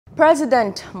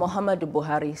President Muhammadu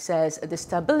Buhari says the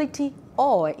stability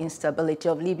or instability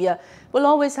of Libya will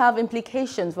always have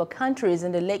implications for countries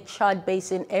in the Lake Chad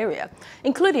Basin area,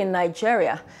 including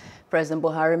Nigeria. President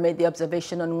Buhari made the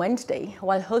observation on Wednesday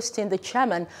while hosting the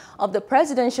chairman of the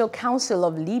Presidential Council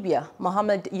of Libya,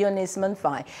 Mohammed Yunis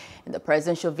Manfai, in the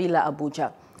presidential villa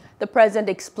Abuja. The president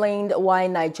explained why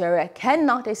Nigeria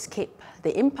cannot escape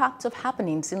the impact of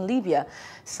happenings in Libya,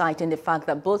 citing the fact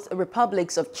that both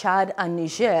republics of Chad and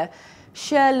Niger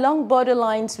share long border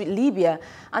lines with Libya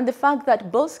and the fact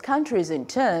that both countries in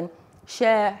turn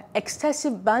share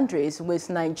extensive boundaries with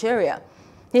Nigeria.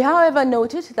 He, however,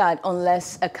 noted that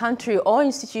unless a country or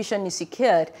institution is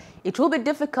secured, it will be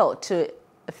difficult to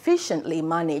efficiently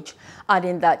manage,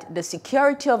 adding that the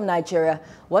security of Nigeria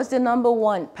was the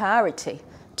 #1 priority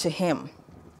to him.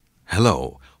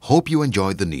 Hello, hope you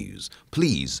enjoyed the news.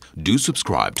 Please do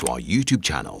subscribe to our YouTube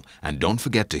channel and don't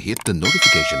forget to hit the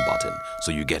notification button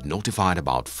so you get notified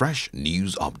about fresh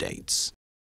news updates.